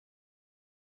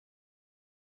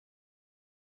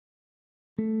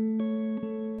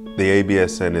The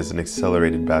ABSN is an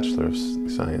Accelerated Bachelor of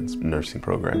Science nursing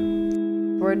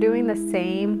program. We're doing the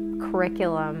same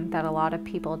curriculum that a lot of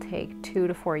people take 2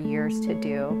 to 4 years to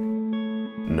do.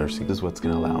 Nursing is what's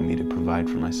going to allow me to provide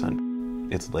for my son.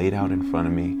 It's laid out in front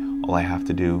of me. All I have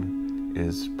to do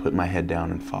is put my head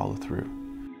down and follow through.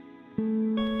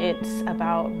 It's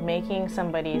about making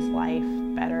somebody's life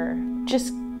better.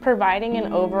 Just providing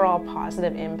an overall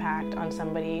positive impact on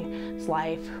somebody's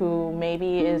life who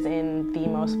maybe is in the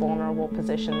most vulnerable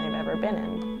position they've ever been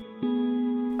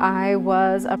in. I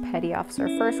was a petty officer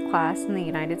first class in the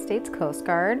United States Coast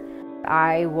Guard.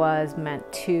 I was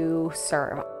meant to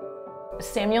serve.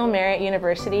 Samuel Merritt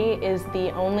University is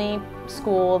the only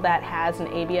school that has an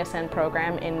ABSN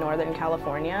program in Northern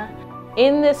California.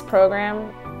 In this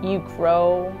program, you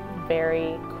grow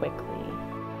very quickly.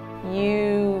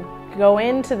 You go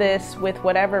into this with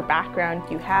whatever background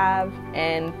you have,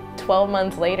 and 12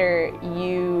 months later,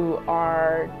 you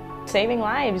are saving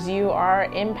lives. You are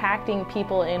impacting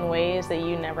people in ways that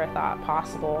you never thought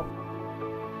possible.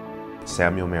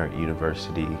 Samuel Merritt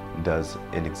University does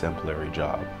an exemplary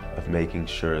job of making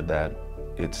sure that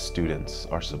its students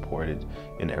are supported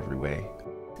in every way.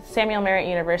 Samuel Merritt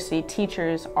University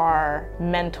teachers are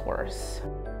mentors.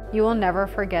 You will never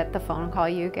forget the phone call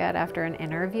you get after an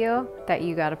interview that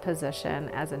you got a position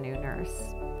as a new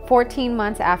nurse. 14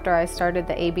 months after I started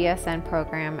the ABSN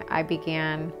program, I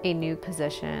began a new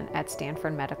position at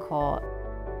Stanford Medical.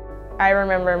 I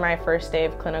remember my first day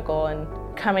of clinical and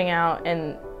coming out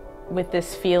and with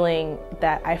this feeling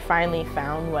that I finally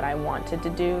found what I wanted to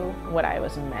do, what I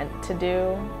was meant to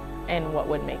do, and what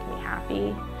would make me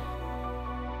happy.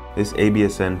 This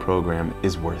ABSN program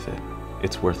is worth it.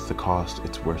 It's worth the cost,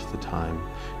 it's worth the time,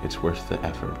 it's worth the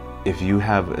effort. If you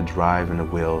have a drive and a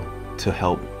will to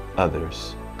help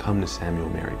others, come to Samuel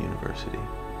Merritt University.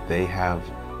 They have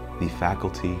the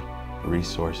faculty,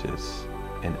 resources,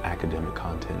 and academic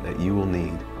content that you will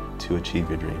need to achieve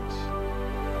your dreams.